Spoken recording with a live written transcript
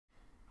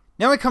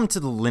Now we come to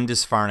the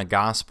Lindesfarne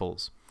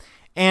Gospels,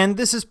 and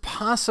this is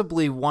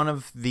possibly one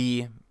of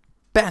the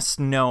best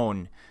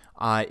known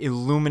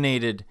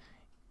illuminated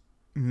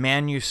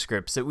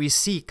manuscripts that we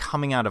see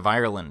coming out of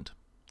Ireland.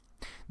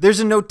 There's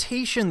a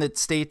notation that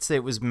states that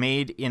it was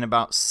made in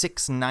about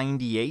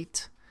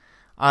 698.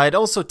 It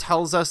also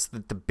tells us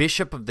that the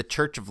bishop of the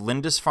Church of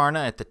Lindesfarne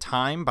at the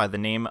time, by the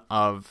name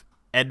of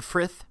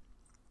Edfrith,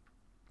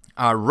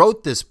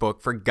 wrote this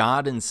book for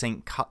God and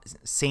Saint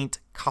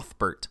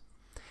Cuthbert.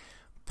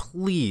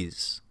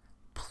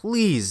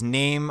 Please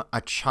name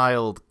a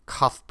child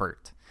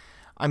Cuthbert.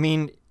 I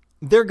mean,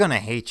 they're going to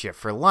hate you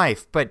for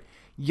life, but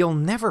you'll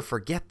never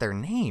forget their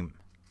name.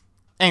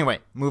 Anyway,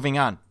 moving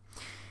on.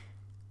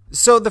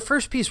 So the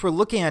first piece we're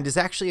looking at is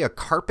actually a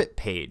carpet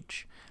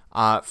page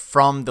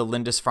from the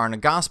Lindesfarne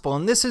Gospel,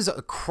 and this is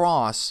a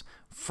cross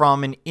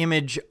from an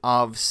image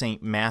of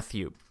St.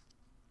 Matthew.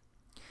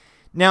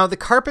 Now, the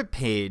carpet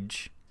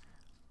page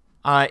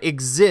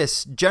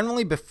exists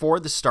generally before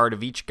the start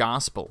of each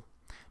Gospel,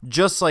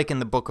 just like in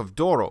the Book of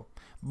Doro,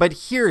 but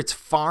here it's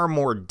far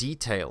more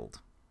detailed.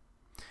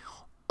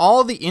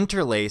 All the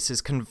interlace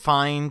is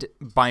confined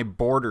by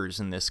borders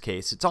in this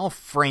case. It's all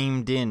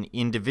framed in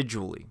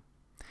individually.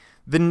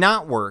 The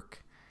knotwork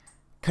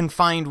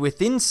confined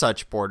within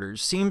such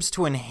borders seems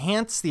to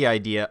enhance the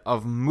idea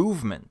of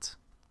movement,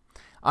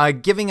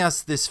 giving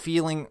us this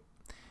feeling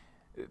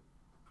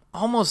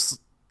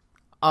almost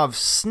of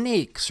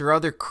snakes or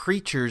other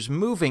creatures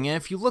moving. And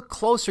if you look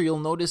closer, you'll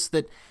notice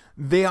that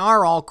they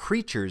are all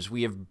creatures.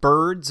 We have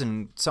birds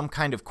and some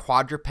kind of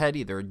quadruped,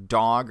 either a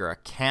dog or a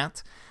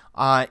cat,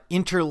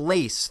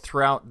 interlaced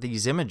throughout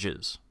these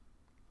images.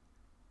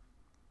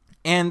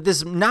 And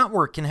this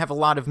knotwork can have a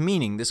lot of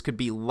meaning. This could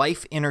be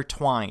life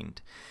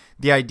intertwined.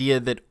 The idea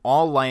that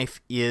all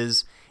life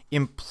is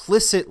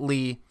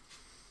implicitly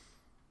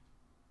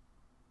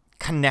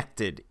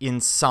connected in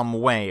some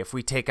way. If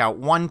we take out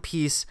one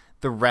piece,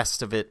 the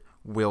rest of it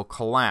will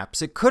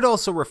collapse. It could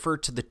also refer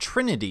to the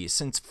Trinity,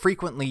 since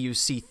frequently you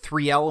see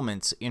three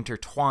elements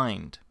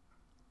intertwined.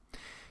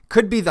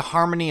 Could be the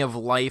harmony of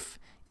life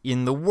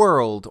in the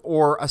world,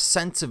 or a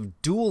sense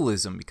of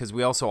dualism, because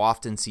we also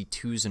often see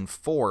twos and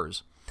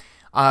fours.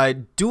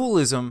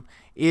 Dualism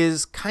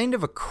is kind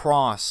of a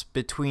cross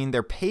between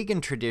their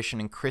pagan tradition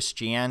and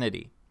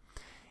Christianity.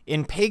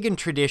 In pagan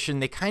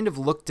tradition, they kind of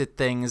looked at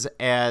things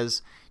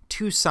as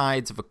two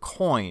sides of a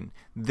coin,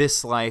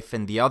 this life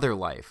and the other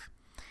life.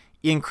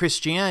 In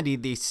Christianity,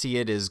 they see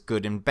it as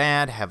good and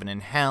bad, heaven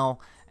and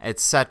hell,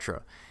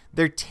 etc.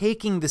 They're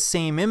taking the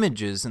same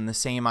images and the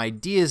same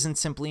ideas and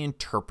simply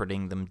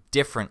interpreting them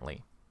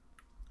differently.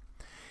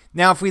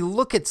 Now, if we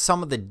look at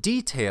some of the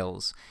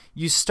details,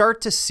 you start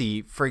to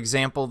see, for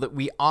example, that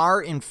we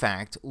are, in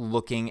fact,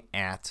 looking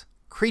at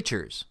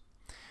creatures.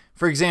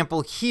 For example,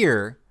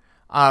 here,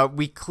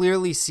 we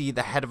clearly see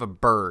the head of a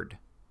bird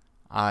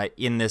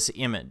in this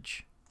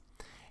image.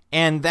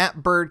 And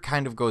that bird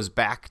kind of goes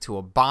back to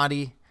a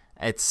body,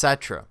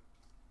 etc.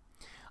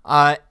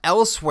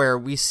 Elsewhere,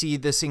 we see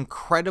this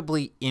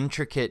incredibly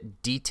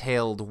intricate,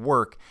 detailed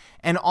work,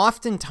 and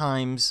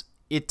oftentimes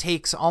it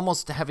takes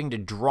almost having to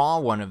draw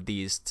one of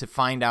these to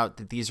find out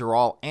that these are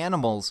all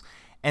animals,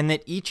 and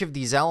that each of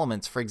these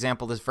elements, for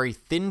example, this very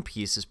thin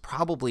piece is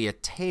probably a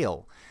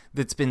tail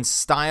that's been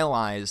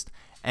stylized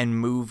and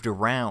moved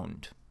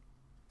around.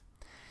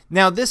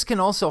 Now, this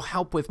can also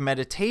help with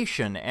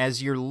meditation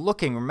as you're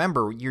looking.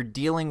 Remember, you're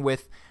dealing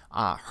with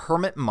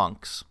hermit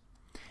monks.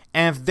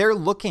 And if they're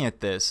looking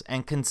at this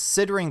and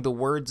considering the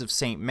words of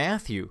St.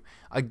 Matthew,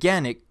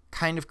 again, it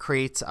kind of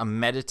creates a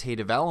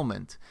meditative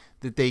element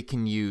that they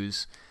can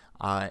use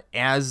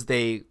as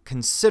they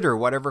consider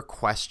whatever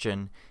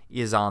question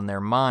is on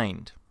their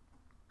mind.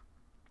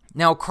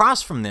 Now,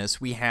 across from this,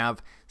 we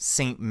have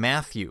St.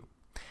 Matthew.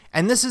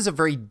 And this is a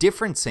very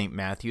different St.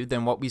 Matthew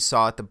than what we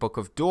saw at the Book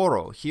of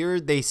Doro. Here,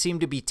 they seem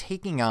to be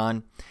taking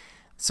on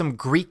some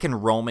Greek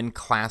and Roman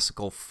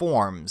classical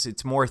forms.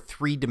 It's more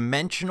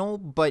three-dimensional,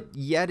 but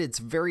yet it's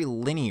very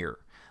linear,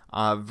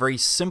 very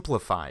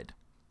simplified.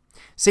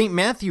 St.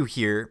 Matthew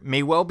here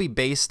may well be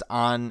based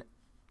on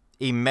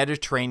a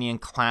Mediterranean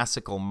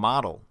classical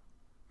model.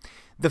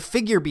 The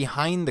figure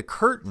behind the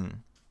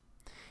curtain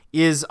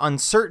is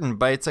uncertain,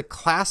 but it's a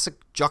classic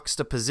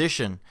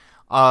juxtaposition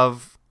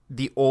of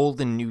the Old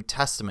and New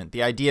Testament.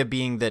 The idea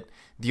being that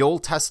the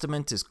Old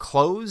Testament is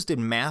closed,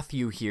 and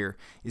Matthew here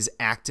is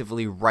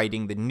actively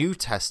writing the New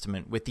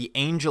Testament, with the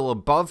angel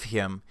above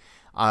him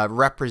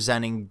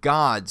representing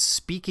God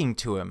speaking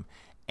to him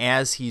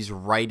as he's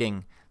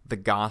writing the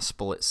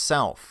gospel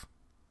itself.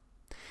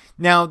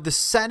 Now, the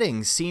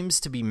setting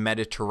seems to be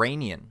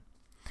Mediterranean,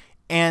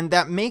 and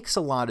that makes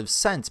a lot of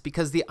sense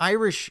because the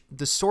Irish,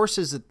 the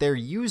sources that they're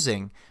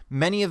using,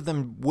 many of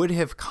them would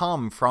have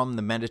come from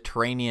the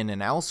Mediterranean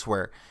and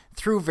elsewhere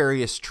through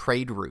various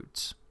trade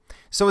routes.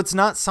 So it's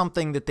not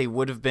something that they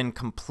would have been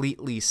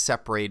completely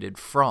separated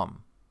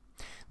from.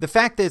 The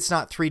fact that it's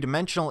not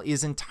three-dimensional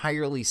is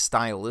entirely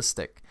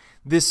stylistic.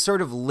 This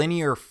sort of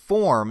linear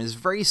form is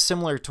very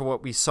similar to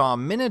what we saw a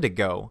minute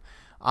ago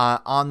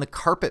on the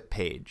carpet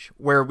page,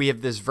 where we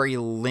have this very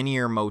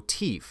linear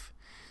motif.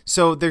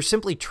 So they're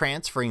simply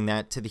transferring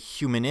that to the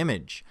human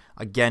image,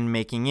 again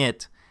making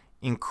it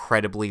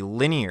incredibly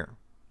linear.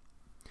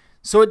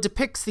 So it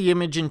depicts the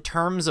image in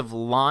terms of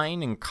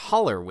line and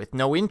color with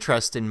no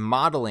interest in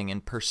modeling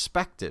and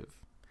perspective.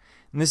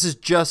 And this is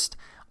just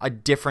a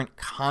different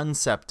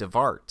concept of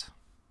art.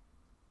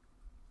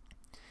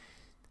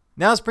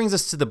 Now this brings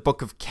us to the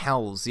Book of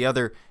Kells, the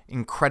other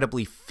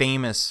incredibly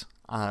famous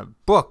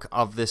book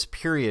of this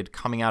period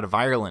coming out of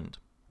Ireland.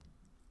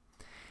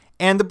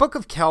 And the Book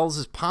of Kells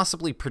is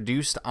possibly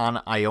produced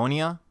on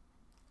Iona,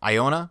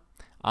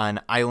 an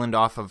island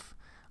off of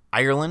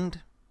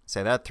Ireland.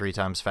 Say that 3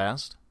 times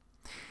fast.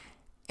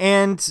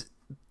 And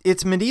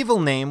its medieval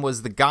name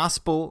was the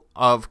Gospel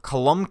of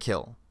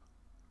Columcille,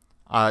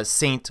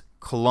 Saint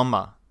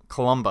Columba.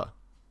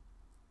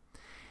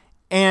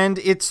 And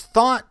it's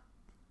thought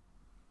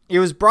it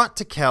was brought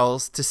to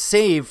Kells to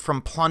save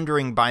from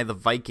plundering by the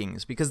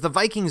Vikings, because the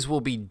Vikings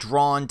will be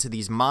drawn to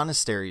these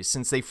monasteries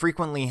since they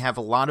frequently have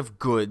a lot of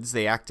goods.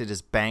 They acted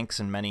as banks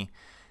in many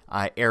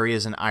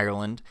areas in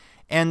Ireland,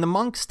 and the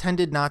monks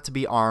tended not to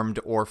be armed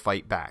or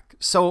fight back.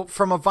 So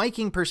from a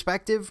Viking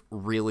perspective,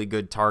 really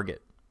good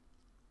target.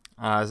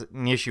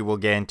 An issue we'll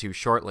get into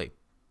shortly.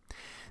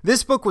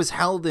 This book was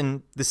held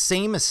in the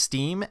same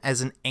esteem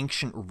as an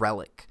ancient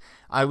relic.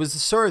 It was the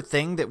sort of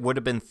thing that would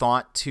have been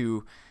thought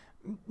to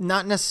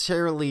not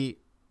necessarily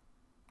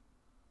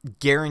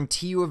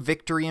guarantee you a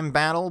victory in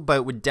battle, but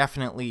it would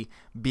definitely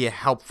be a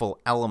helpful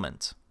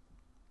element.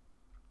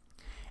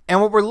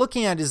 And what we're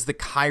looking at is the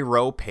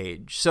Chi-Rho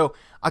page. So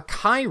a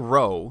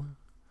Chi-Rho,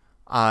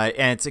 and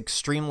it's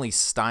extremely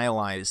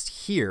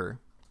stylized here,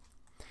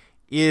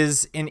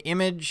 is an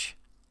image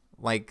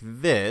like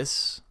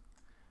this,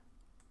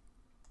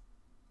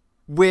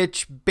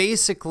 which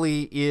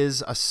basically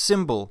is a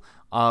symbol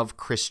of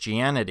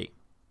Christianity.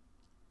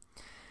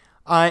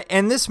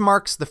 And this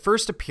marks the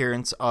first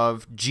appearance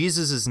of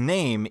Jesus'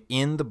 name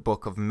in the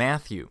book of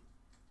Matthew.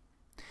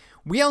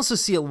 We also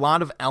see a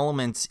lot of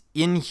elements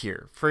in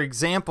here. For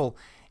example,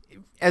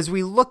 as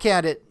we look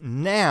at it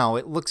now,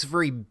 it looks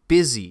very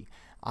busy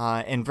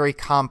and very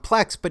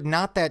complex, but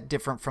not that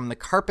different from the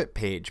carpet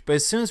page. But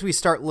as soon as we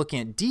start looking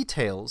at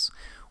details,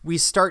 we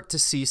start to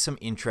see some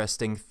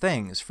interesting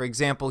things. For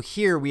example,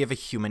 here we have a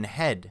human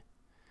head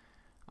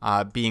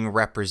being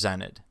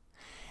represented.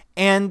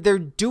 And they're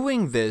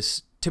doing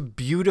this to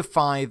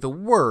beautify the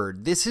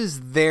word. This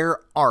is their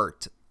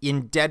art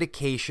in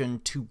dedication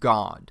to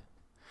God.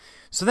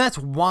 So that's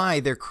why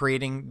they're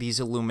creating these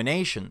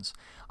illuminations.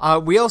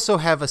 We also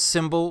have a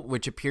symbol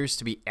which appears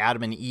to be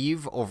Adam and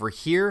Eve over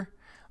here.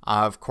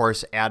 Of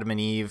course, Adam and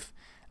Eve,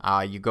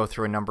 you go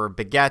through a number of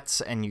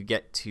baguettes and you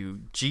get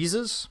to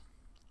Jesus.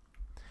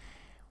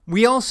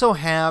 We also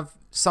have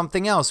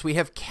something else. We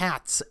have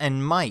cats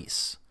and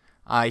mice.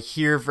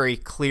 Here, very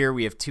clear,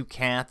 we have 2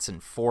 cats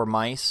and 4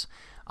 mice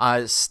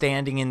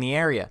standing in the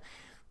area.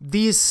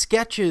 These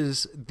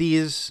sketches,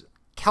 these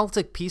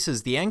Celtic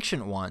pieces, the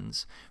ancient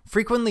ones,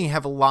 frequently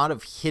have a lot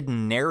of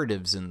hidden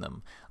narratives in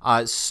them.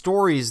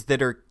 Stories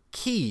that are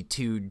key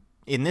to,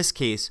 in this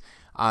case,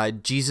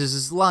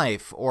 Jesus'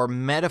 life, or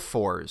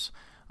metaphors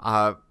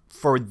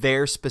for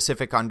their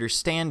specific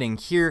understanding.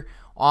 Here,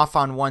 off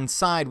on one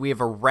side, we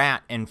have a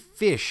rat and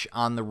fish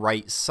on the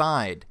right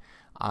side,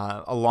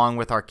 along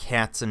with our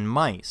cats and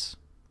mice.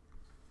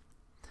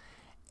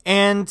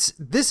 And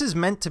this is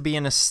meant to be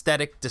an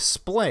aesthetic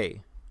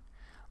display,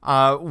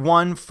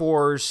 one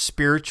for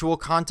spiritual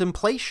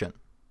contemplation,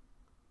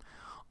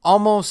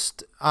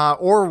 almost,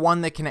 or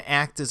one that can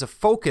act as a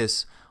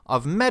focus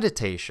of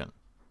meditation.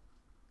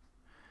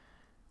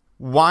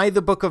 Why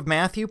the book of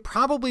Matthew?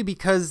 Probably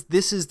because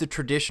this is the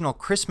traditional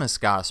Christmas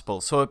gospel,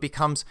 so it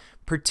becomes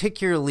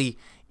particularly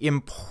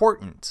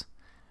important,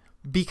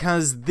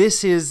 because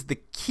this is the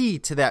key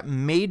to that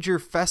major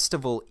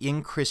festival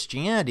in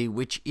Christianity,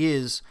 which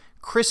is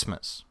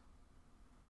Christmas.